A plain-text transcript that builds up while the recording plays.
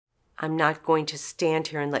I'm not going to stand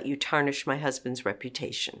here and let you tarnish my husband's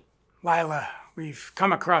reputation. Lila, we've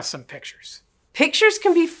come across some pictures. Pictures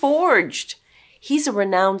can be forged. He's a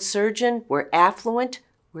renowned surgeon. We're affluent.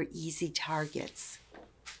 We're easy targets.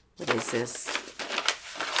 What is this?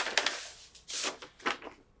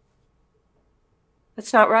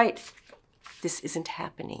 That's not right. This isn't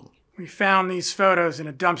happening. We found these photos in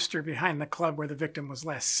a dumpster behind the club where the victim was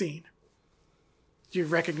last seen. Do you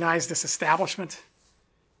recognize this establishment?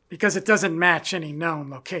 Because it doesn't match any known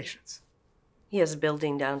locations. He has a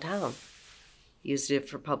building downtown. He used it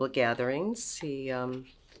for public gatherings. He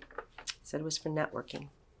said it was for networking,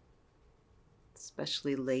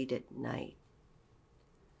 especially late at night.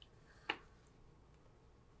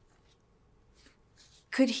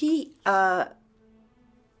 Could he, my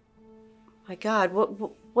God,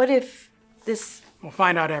 what if this... We'll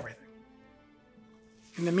find out everything.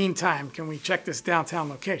 In the meantime, can we check this downtown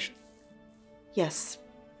location? Yes,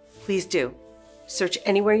 please do. Search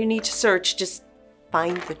anywhere you need to search. Just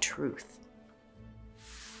find the truth.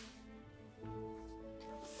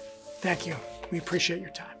 Thank you. We appreciate your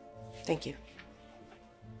time. Thank you.